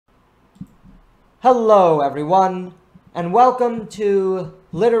Hello everyone, and welcome to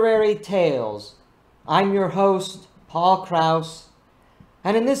Literary Tales. I'm your host, Paul Krause,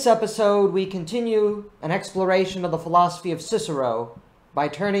 and in this episode we continue an exploration of the philosophy of Cicero by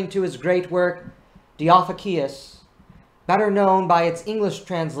turning to his great work, De Officiis, better known by its English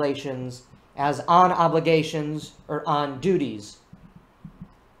translations as On Obligations or On Duties.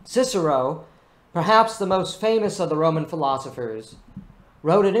 Cicero, perhaps the most famous of the Roman philosophers,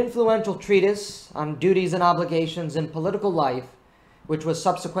 wrote an influential treatise on duties and obligations in political life, which was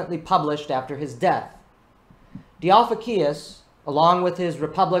subsequently published after his death. De Officiis, along with his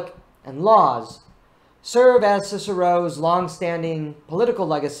Republic and Laws, serve as Cicero's long-standing political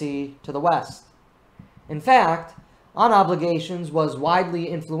legacy to the West. In fact, On Obligations was widely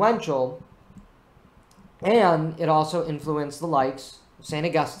influential, and it also influenced the likes of St.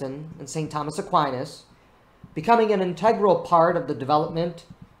 Augustine and St. Thomas Aquinas, becoming an integral part of the development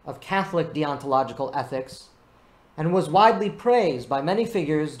of Catholic deontological ethics, and was widely praised by many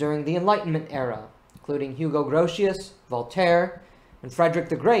figures during the Enlightenment era, including Hugo Grotius, Voltaire, and Frederick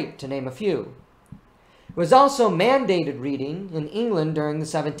the Great, to name a few. It was also mandated reading in England during the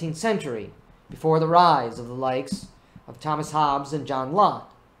 17th century, before the rise of the likes of Thomas Hobbes and John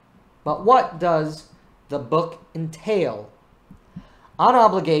Locke. But what does the book entail? On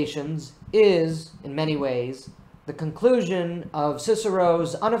Obligations is, in many ways, the conclusion of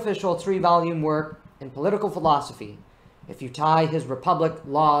Cicero's unofficial 3-volume work in political philosophy, if you tie his Republic,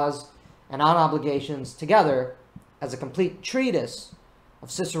 Laws, and On Obligations together as a complete treatise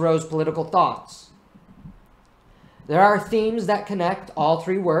of Cicero's political thoughts. There are themes that connect all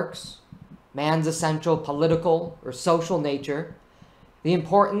three works: man's essential political or social nature, the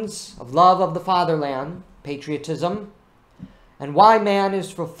importance of love of the fatherland, patriotism, and why man is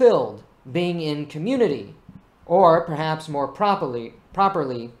fulfilled being in community, or perhaps more properly,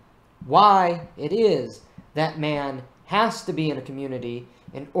 why it is that man has to be in a community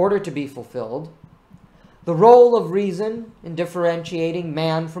in order to be fulfilled, the role of reason in differentiating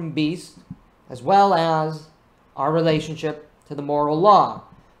man from beast, as well as our relationship to the moral law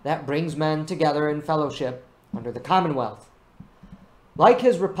that brings men together in fellowship under the Commonwealth. Like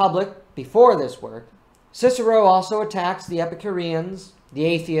his Republic before this work, Cicero also attacks the Epicureans, the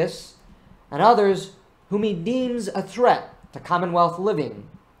atheists, and others whom he deems a threat to Commonwealth living.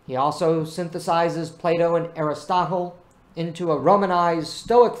 He also synthesizes Plato and Aristotle into a Romanized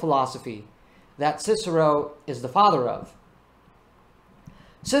Stoic philosophy that Cicero is the father of.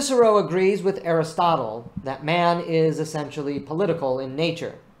 Cicero agrees with Aristotle that man is essentially political in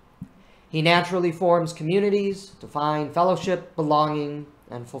nature. He naturally forms communities to find fellowship, belonging,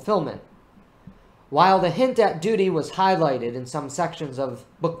 and fulfillment. While the hint at duty was highlighted in some sections of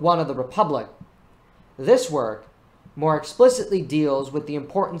Book 1 of the Republic, this work more explicitly deals with the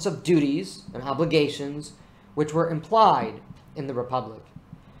importance of duties and obligations which were implied in the Republic.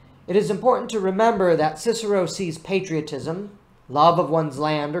 It is important to remember that Cicero sees patriotism, love of one's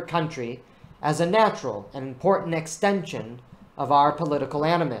land or country, as a natural and important extension of our political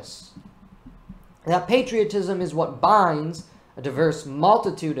animus. That patriotism is what binds a diverse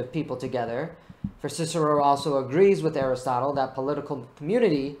multitude of people together, for Cicero also agrees with Aristotle that political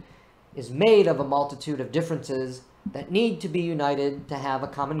community is made of a multitude of differences that need to be united to have a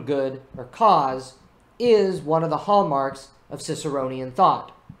common good or cause, is one of the hallmarks of Ciceronian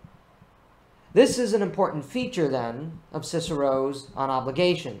thought. This is an important feature, then, of Cicero's On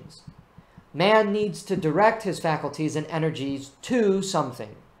Obligations. Man needs to direct his faculties and energies to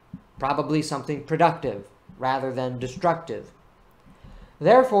something, probably something productive rather than destructive.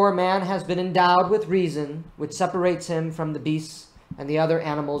 Therefore, man has been endowed with reason, which separates him from the beasts and the other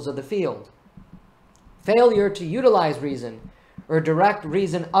animals of the field. Failure to utilize reason or direct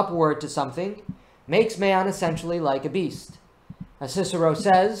reason upward to something makes man essentially like a beast. As Cicero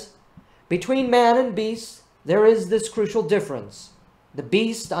says, between man and beast there is this crucial difference. The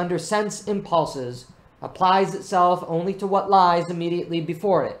beast, under sense impulses, applies itself only to what lies immediately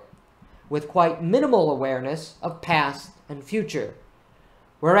before it, with quite minimal awareness of past and future.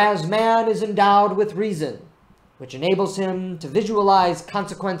 Whereas man is endowed with reason, which enables him to visualize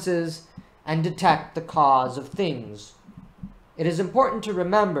consequences and detect the cause of things. It is important to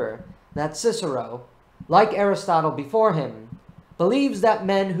remember that Cicero, like Aristotle before him, believes that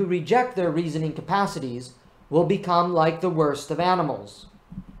men who reject their reasoning capacities will become like the worst of animals.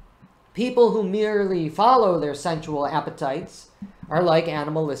 People who merely follow their sensual appetites are like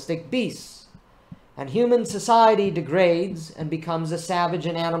animalistic beasts, and human society degrades and becomes a savage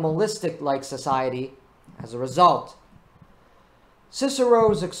and animalistic-like society as a result.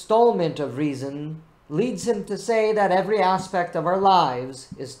 Cicero's extolment of reason leads him to say that every aspect of our lives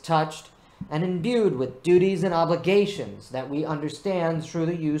is touched and imbued with duties and obligations that we understand through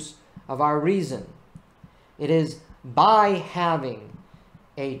the use of our reason. It is by having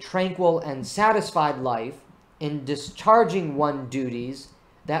a tranquil and satisfied life in discharging one's duties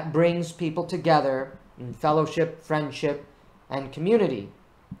that brings people together in fellowship, friendship, and community.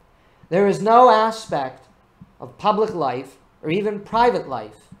 There is no aspect of public life or even private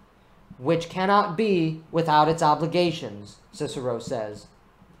life which cannot be without its obligations, Cicero says.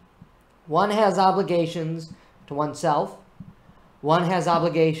 One has obligations to oneself, one has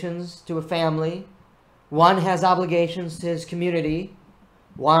obligations to a family, one has obligations to his community,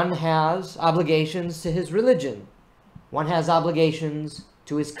 one has obligations to his religion, one has obligations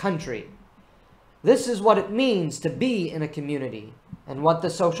to his country. This is what it means to be in a community and what the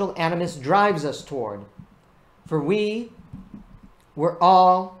social animus drives us toward. For we're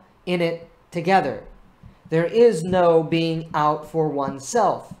all in it together. There is no being out for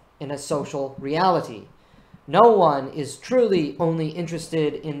oneself in a social reality. No one is truly only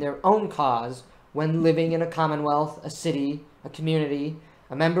interested in their own cause when living in a commonwealth, a city, a community,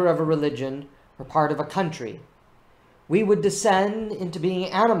 a member of a religion, or part of a country. We would descend into being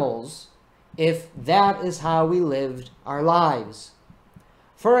animals if that is how we lived our lives.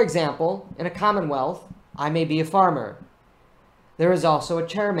 For example, in a commonwealth, I may be a farmer. There is also a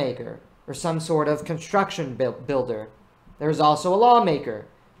chairmaker, or some sort of construction builder. There is also a lawmaker,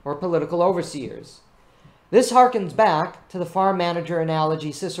 or political overseers. This harkens back to the farm manager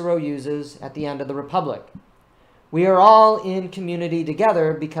analogy Cicero uses at the end of the Republic. We are all in community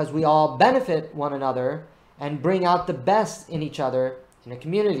together because we all benefit one another and bring out the best in each other in a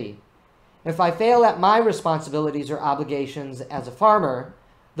community. If I fail at my responsibilities or obligations as a farmer,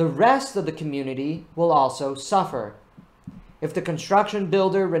 the rest of the community will also suffer. If the construction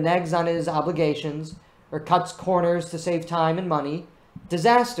builder reneges on his obligations or cuts corners to save time and money,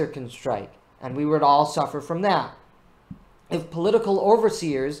 disaster can strike, and we would all suffer from that. If political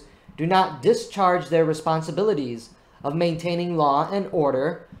overseers do not discharge their responsibilities of maintaining law and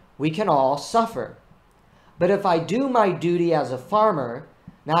order, we can all suffer. But if I do my duty as a farmer,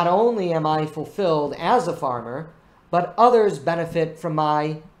 not only am I fulfilled as a farmer, but others benefit from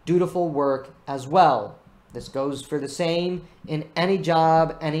my dutiful work as well. This goes for the same in any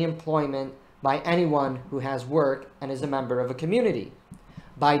job, any employment by anyone who has work and is a member of a community.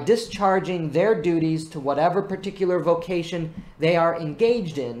 By discharging their duties to whatever particular vocation they are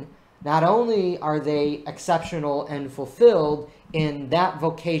engaged in, not only are they exceptional and fulfilled in that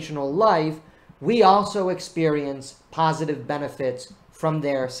vocational life, we also experience positive benefits from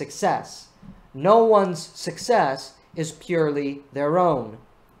their success. No one's success is purely their own.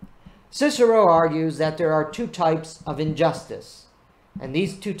 Cicero argues that there are two types of injustice, and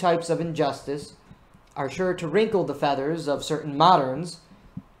these two types of injustice are sure to wrinkle the feathers of certain moderns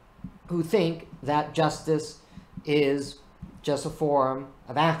who think that justice is just a form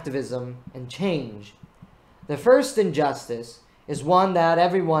of activism and change. The first injustice is one that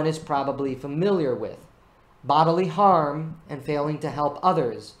everyone is probably familiar with: bodily harm and failing to help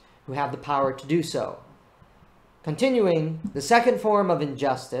others who have the power to do so. Continuing, the second form of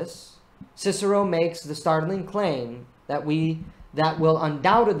injustice, Cicero makes the startling claim that will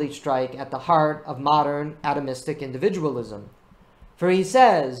undoubtedly strike at the heart of modern atomistic individualism. For he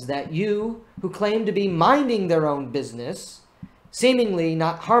says that you who claim to be minding their own business, seemingly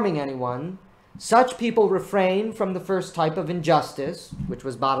not harming anyone, such people refrain from the first type of injustice, which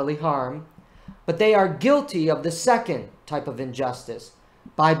was bodily harm, but they are guilty of the second type of injustice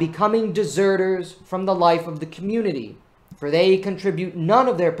by becoming deserters from the life of the community, for they contribute none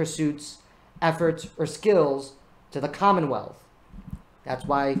of their pursuits, efforts, or skills to the commonwealth. That's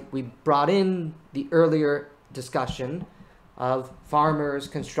why we brought in the earlier discussion of farmers,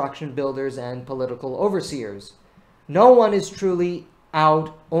 construction builders, and political overseers. No one is truly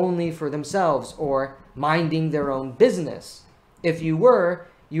out only for themselves or minding their own business. If you were,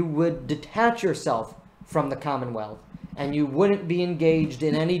 you would detach yourself from the commonwealth, and you wouldn't be engaged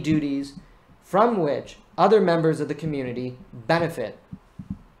in any duties from which other members of the community benefit.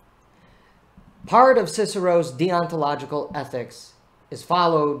 Part of Cicero's deontological ethics is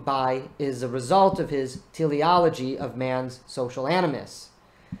a result of his teleology of man's social animus.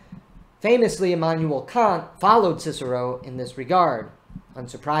 Famously, Immanuel Kant followed Cicero in this regard.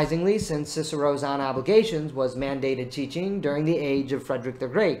 Unsurprisingly, since Cicero's On Obligations was mandated teaching during the age of Frederick the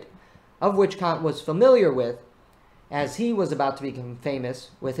Great, of which Kant was familiar with, as he was about to become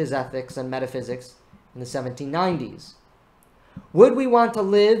famous with his ethics and metaphysics in the 1790s. Would we want to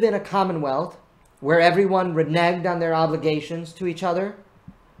live in a commonwealth where everyone reneged on their obligations to each other?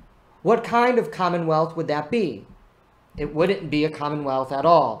 What kind of commonwealth would that be? It wouldn't be a commonwealth at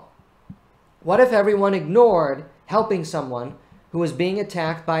all. What if everyone ignored helping someone who was being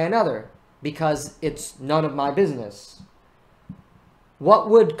attacked by another because it's none of my business? What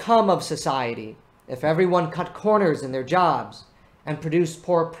would come of society if everyone cut corners in their jobs and produced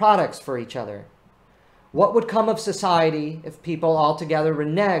poor products for each other? What would come of society if people altogether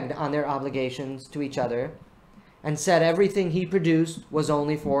reneged on their obligations to each other and said everything he produced was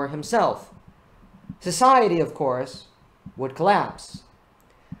only for himself? Society, of course, would collapse.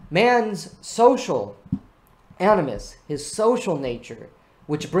 Man's social animus, his social nature,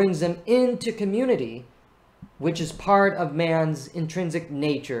 which brings him into community, which is part of man's intrinsic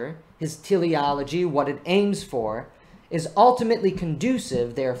nature, his teleology, what it aims for, is ultimately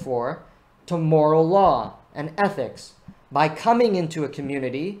conducive, therefore, to moral law and ethics by coming into a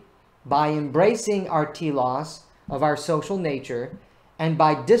community, by embracing our telos of our social nature, and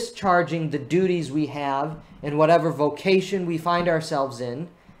by discharging the duties we have in whatever vocation we find ourselves in,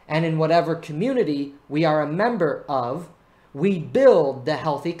 and in whatever community we are a member of. We build the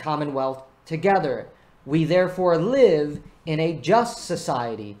healthy commonwealth together. We therefore live in a just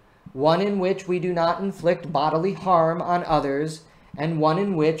society, one in which we do not inflict bodily harm on others, and one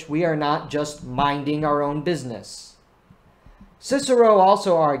in which we are not just minding our own business. Cicero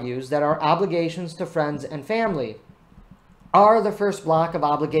also argues that our obligations to friends and family are the first block of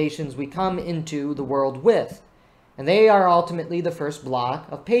obligations we come into the world with, and they are ultimately the first block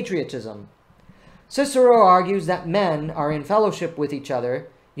of patriotism. Cicero argues that men are in fellowship with each other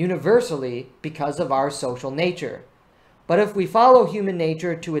universally because of our social nature. But if we follow human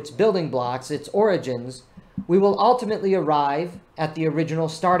nature to its building blocks, its origins, we will ultimately arrive at the original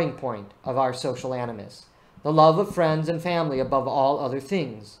starting point of our social animus, the love of friends and family above all other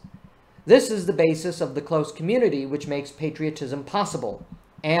things. This is the basis of the close community which makes patriotism possible,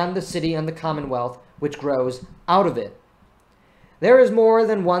 and the city and the commonwealth which grows out of it. There is more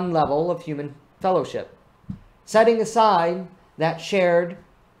than one level of human fellowship. Setting aside that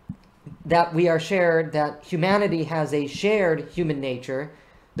humanity has a shared human nature,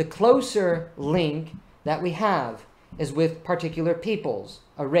 the closer link that we have is with particular peoples,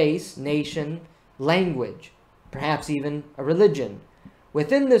 a race, nation, language, perhaps even a religion.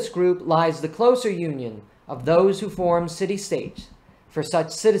 Within this group lies the closer union of those who form city-states, for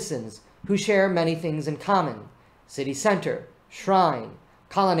such citizens who share many things in common: city center, shrine,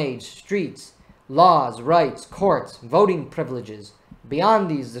 colonnades, streets, laws, rights, courts, voting privileges.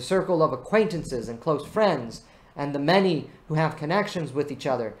 Beyond these, the circle of acquaintances and close friends, and the many who have connections with each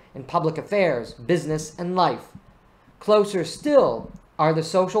other in public affairs, business, and life. Closer still are the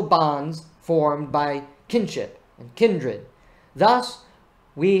social bonds formed by kinship and kindred. Thus,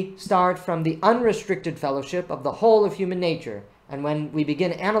 we start from the unrestricted fellowship of the whole of human nature, and when we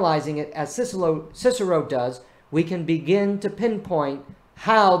begin analyzing it as Cicero does, we can begin to pinpoint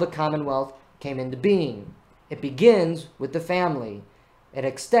how the Commonwealth came into being. It begins with the family. It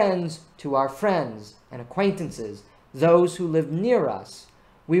extends to our friends and acquaintances, those who live near us.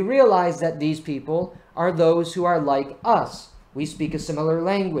 We realize that these people are those who are like us. We speak a similar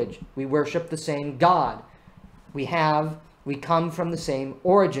language. We worship the same God. We come from the same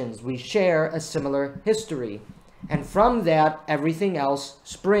origins. We share a similar history. And from that, everything else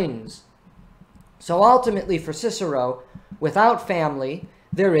springs. So ultimately, for Cicero, without family,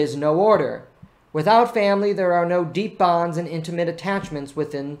 there is no order. Without family, there are no deep bonds and intimate attachments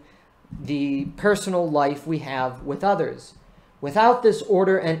within the personal life we have with others. Without this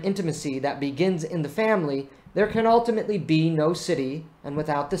order and intimacy that begins in the family, there can ultimately be no city, and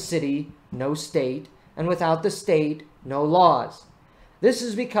without the city, no state, and without the state, no laws. This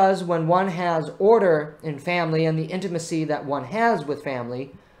is because when one has order in family and the intimacy that one has with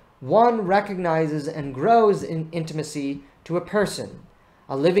family, one recognizes and grows in intimacy to a person,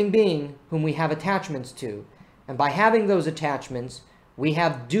 a living being whom we have attachments to, and by having those attachments, we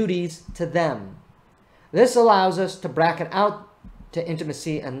have duties to them. This allows us to bracket out to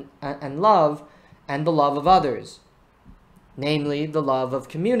intimacy and love, and the love of others, namely the love of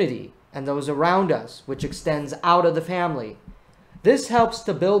community and those around us, which extends out of the family. This helps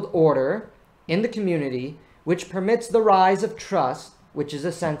to build order in the community, which permits the rise of trust, which is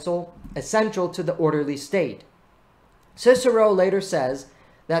essential to the orderly state. Cicero later says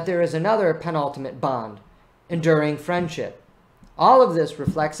that there is another penultimate bond, enduring friendship. All of this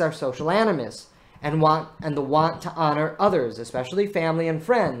reflects our social animus and the want to honor others, especially family and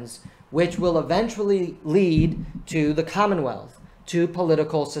friends, which will eventually lead to the Commonwealth, to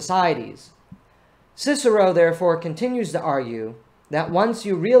political societies. Cicero, therefore, continues to argue that once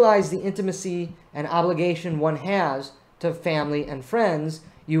you realize the intimacy and obligation one has to family and friends,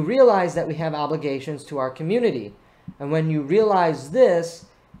 you realize that we have obligations to our community. And when you realize this,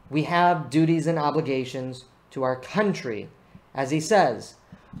 we have duties and obligations to our country, as he says.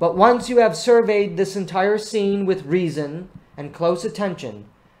 But once you have surveyed this entire scene with reason and close attention,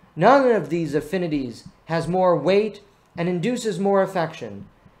 none of these affinities has more weight and induces more affection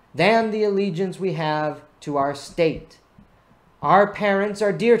than the allegiance we have to our state. Our parents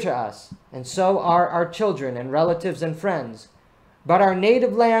are dear to us, and so are our children and relatives and friends. But our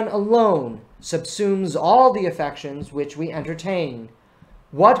native land alone subsumes all the affections which we entertain.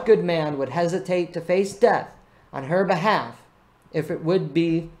 What good man would hesitate to face death on her behalf if it would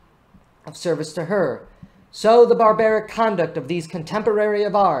be of service to her? So the barbaric conduct of these contemporary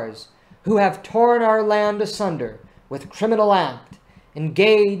of ours, who have torn our land asunder with criminal act,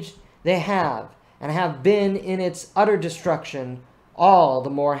 engaged they have, and have been in its utter destruction all the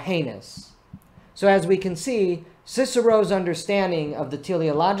more heinous. So as we can see, Cicero's understanding of the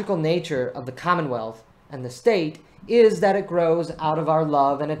teleological nature of the commonwealth and the state is that it grows out of our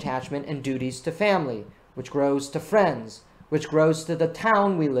love and attachment and duties to family, which grows to friends, which grows to the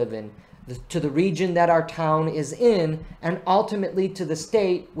town we live in, to the region that our town is in, and ultimately to the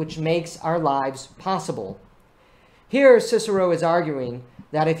state which makes our lives possible. Here Cicero is arguing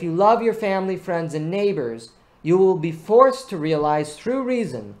that if you love your family, friends, and neighbors, you will be forced to realize through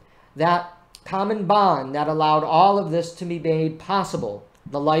reason that common bond that allowed all of this to be made possible,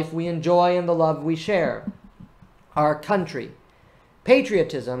 the life we enjoy and the love we share, our country.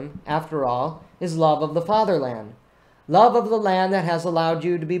 Patriotism, after all, is love of the fatherland, love of the land that has allowed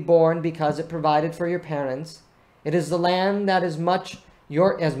you to be born because it provided for your parents. It is the land that is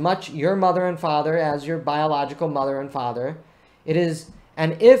as much your mother and father as your biological mother and father. It is,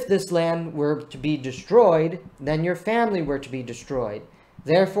 and if this land were to be destroyed, then your family were to be destroyed.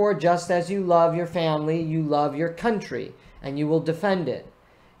 Therefore, just as you love your family, you love your country, and you will defend it.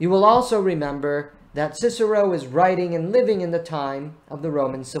 You will also remember that Cicero is writing and living in the time of the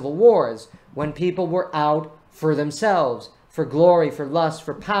Roman civil wars, when people were out for themselves, for glory, for lust,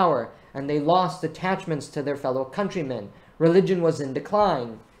 for power, and they lost attachments to their fellow countrymen. Religion was in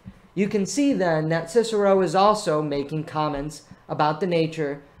decline. You can see then that Cicero is also making comments about the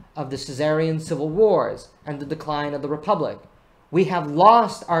nature of the Caesarean civil wars and the decline of the Republic. We have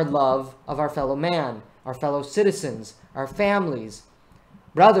lost our love of our fellow man, our fellow citizens, our families.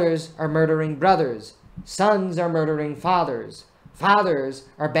 Brothers are murdering brothers. Sons are murdering fathers. Fathers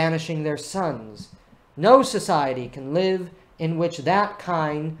are banishing their sons. No society can live in which that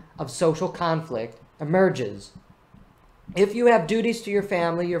kind of social conflict emerges. If you have duties to your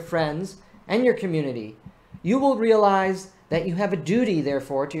family, your friends, and your community, you will realize that you have a duty,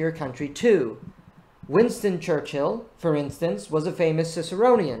 therefore, to your country too. Winston Churchill, for instance, was a famous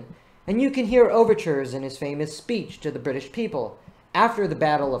Ciceronian, and you can hear overtures in his famous speech to the British people after the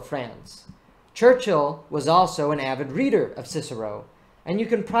Battle of France. Churchill was also an avid reader of Cicero, and you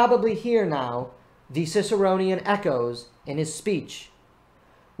can probably hear now the Ciceronian echoes in his speech.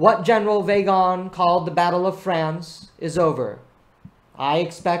 What General Vagon called the Battle of France is over. I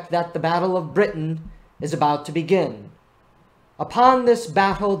expect that the Battle of Britain is about to begin. Upon this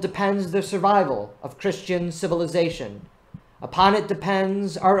battle depends the survival of Christian civilization. Upon it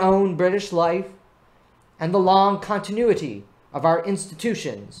depends our own British life and the long continuity of our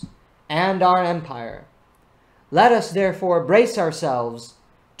institutions and our empire. Let us therefore brace ourselves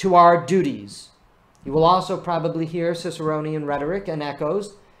to our duties. You will also probably hear Ciceronian rhetoric and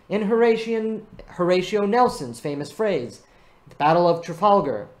echoes in Horatio Nelson's famous phrase, the Battle of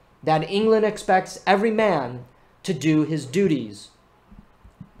Trafalgar, that England expects every man to do his duties.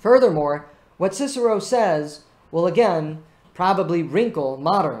 Furthermore, what Cicero says will again probably wrinkle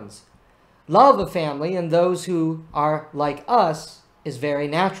moderns. Love of family and those who are like us is very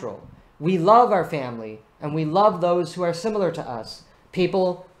natural. We love our family and we love those who are similar to us,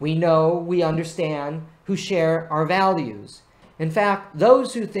 people we know, we understand, who share our values. In fact,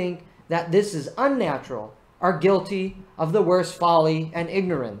 those who think that this is unnatural are guilty of the worst folly and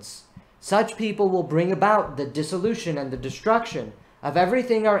ignorance. Such people will bring about the dissolution and the destruction of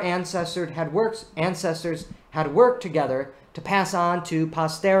everything our ancestors had worked together to pass on to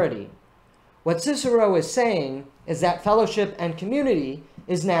posterity. What Cicero is saying is that fellowship and community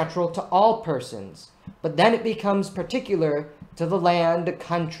is natural to all persons, but then it becomes particular to the land, the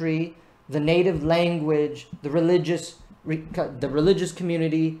country, the native language, the religious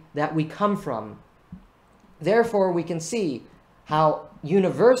community that we come from. Therefore, we can see how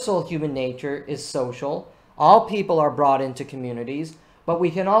universal human nature is social. All people are brought into communities, but we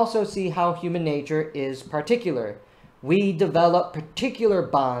can also see how human nature is particular. We develop particular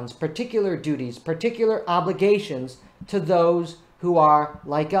bonds, particular duties, particular obligations to those who are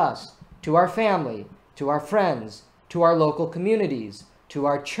like us, to our family, to our friends, to our local communities, to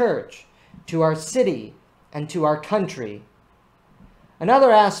our church, to our city, and to our country.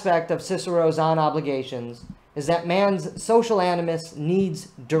 Another aspect of Cicero's On Obligations is that man's social animus needs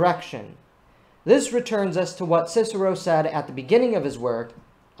direction. This returns us to what Cicero said at the beginning of his work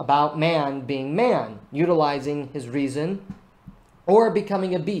about man being man, utilizing his reason, or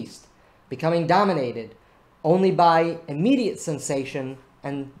becoming a beast, becoming dominated only by immediate sensation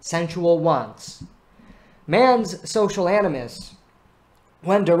and sensual wants. Man's social animus,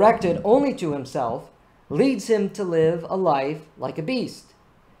 when directed only to himself, leads him to live a life like a beast.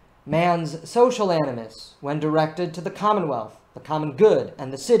 Man's social animus, when directed to the commonwealth, the common good,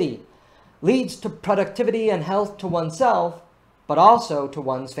 and the city, leads to productivity and health to oneself, but also to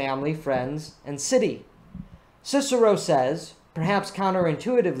one's family, friends, and city. Cicero says, perhaps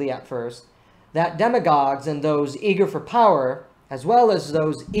counterintuitively at first, that demagogues and those eager for power, as well as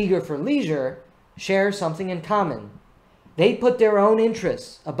those eager for leisure, share something in common. They put their own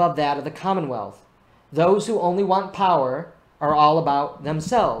interests above that of the commonwealth. Those who only want power are all about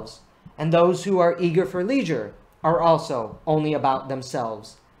themselves, and those who are eager for leisure are also only about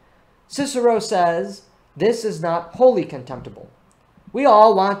themselves. Cicero says this is not wholly contemptible. We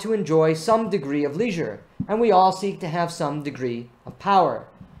all want to enjoy some degree of leisure, and we all seek to have some degree of power.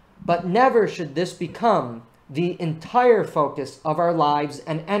 But never should this become the entire focus of our lives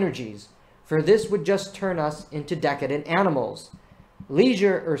and energies, for this would just turn us into decadent animals.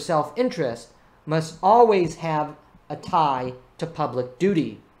 Leisure or self-interest must always have a tie to public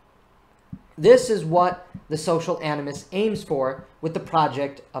duty. This is what the social animus aims for with the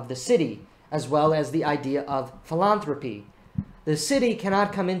project of the city, as well as the idea of philanthropy. The city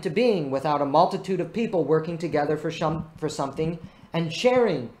cannot come into being without a multitude of people working together for something and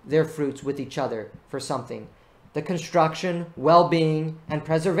sharing their fruits with each other for something. The construction, well-being, and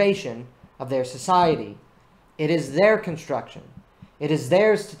preservation of their society. It is their construction. It is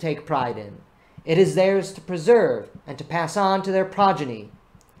theirs to take pride in. It is theirs to preserve and to pass on to their progeny.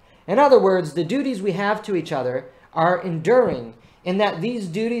 In other words, the duties we have to each other are enduring, in that these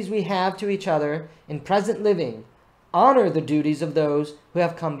duties we have to each other in present living honor the duties of those who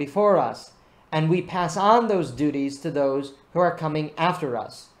have come before us, and we pass on those duties to those who are coming after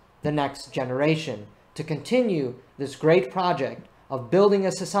us, the next generation, to continue this great project of building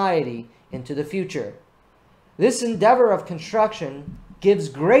a society into the future. This endeavor of construction gives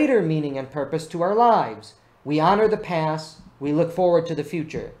greater meaning and purpose to our lives. We honor the past, we look forward to the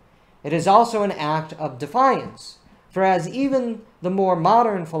future. It is also an act of defiance, for as even the more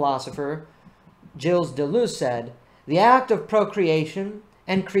modern philosopher Gilles Deleuze said, the act of procreation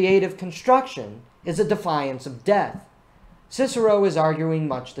and creative construction is a defiance of death. Cicero is arguing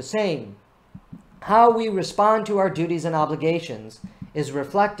much the same. How we respond to our duties and obligations is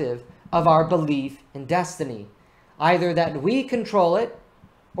reflective of our belief in destiny, either that we control it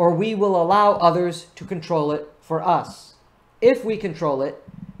or we will allow others to control it for us. If we control it,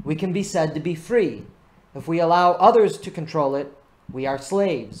 we can be said to be free. If we allow others to control it, we are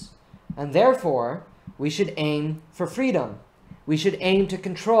slaves. And therefore, we should aim for freedom. We should aim to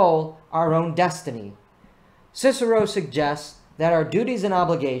control our own destiny. Cicero suggests that our duties and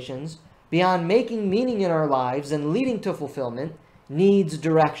obligations, beyond making meaning in our lives and leading to fulfillment, needs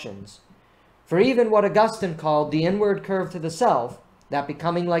directions. For even what Augustine called the inward curve to the self, that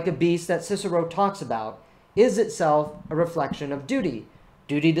becoming like a beast that Cicero talks about, is itself a reflection of duty,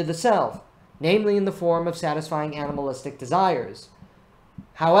 duty to the self, namely in the form of satisfying animalistic desires.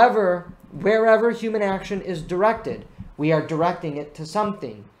 However, wherever human action is directed, we are directing it to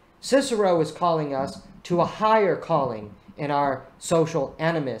something. Cicero is calling us to a higher calling in our social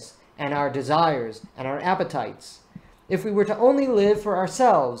animus and our desires and our appetites. If we were to only live for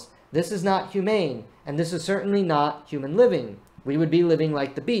ourselves, this is not humane, and this is certainly not human living. We would be living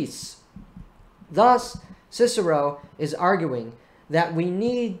like the beasts. Thus, Cicero is arguing that we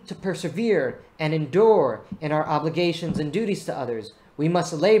need to persevere and endure in our obligations and duties to others. We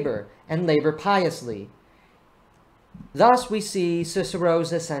must labor, and labor piously. Thus we see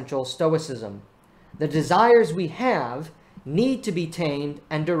Cicero's essential stoicism. The desires we have need to be tamed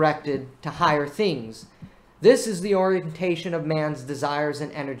and directed to higher things. This is the orientation of man's desires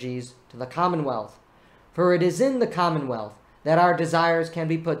and energies to the commonwealth. For it is in the commonwealth that our desires can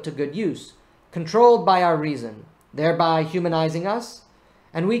be put to good use, controlled by our reason, thereby humanizing us,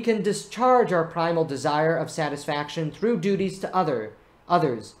 and we can discharge our primal desire of satisfaction through duties to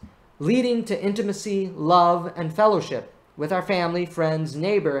others, leading to intimacy, love, and fellowship with our family, friends,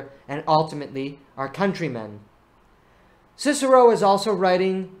 neighbor, and ultimately our countrymen. Cicero is also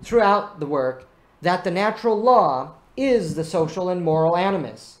writing throughout the work that the natural law is the social and moral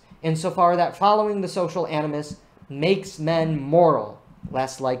animus, insofar that following the social animus makes men moral.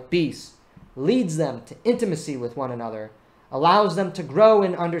 less like beasts, leads them to intimacy with one another, allows them to grow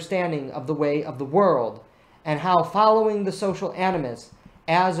in understanding of the way of the world, and how following the social animus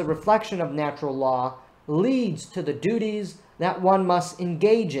as a reflection of natural law leads to the duties that one must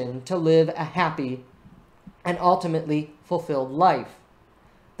engage in to live a happy and ultimately fulfilled life.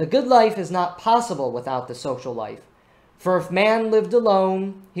 The good life is not possible without the social life, for if man lived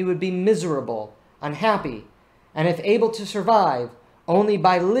alone, he would be miserable, unhappy, and if able to survive, only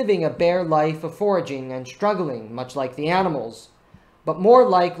by living a bare life of foraging and struggling, much like the animals. But more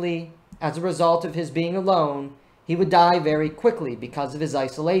likely, as a result of his being alone, he would die very quickly because of his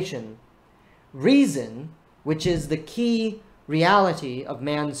isolation. Reason, which is the key reality of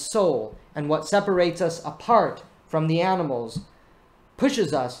man's soul and what separates us apart from the animals,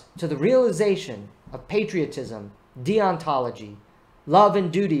 pushes us to the realization of patriotism, deontology, love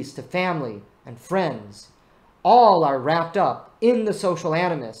and duties to family and friends. All are wrapped up in the social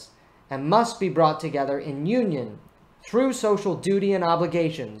animus and must be brought together in union through social duty and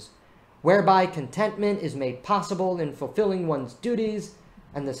obligations, whereby contentment is made possible in fulfilling one's duties,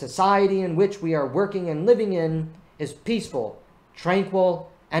 and the society in which we are working and living in is peaceful,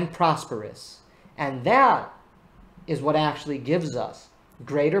 tranquil, and prosperous. And that is what actually gives us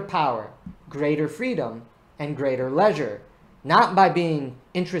greater power, greater freedom, and greater leisure, not by being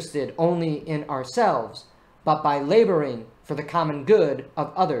interested only in ourselves, but by laboring for the common good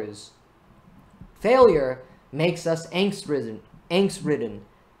of others. Failure makes us angst-ridden,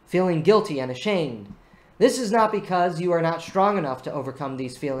 feeling guilty and ashamed. This is not because you are not strong enough to overcome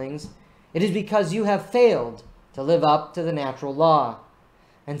these feelings. It is because you have failed to live up to the natural law.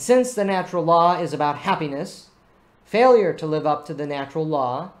 And since the natural law is about happiness, failure to live up to the natural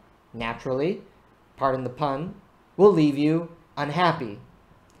law, naturally, pardon the pun, will leave you unhappy.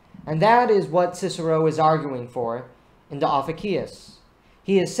 And that is what Cicero is arguing for in the Officiis.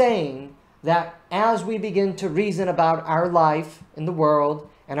 He is saying that as we begin to reason about our life in the world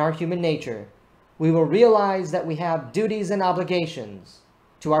and our human nature, we will realize that we have duties and obligations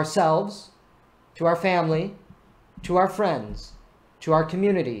to ourselves, to our family, to our friends, to our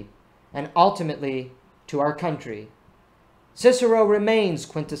community, and ultimately to our country. Cicero remains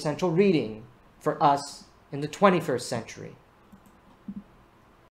quintessential reading for us in the 21st century.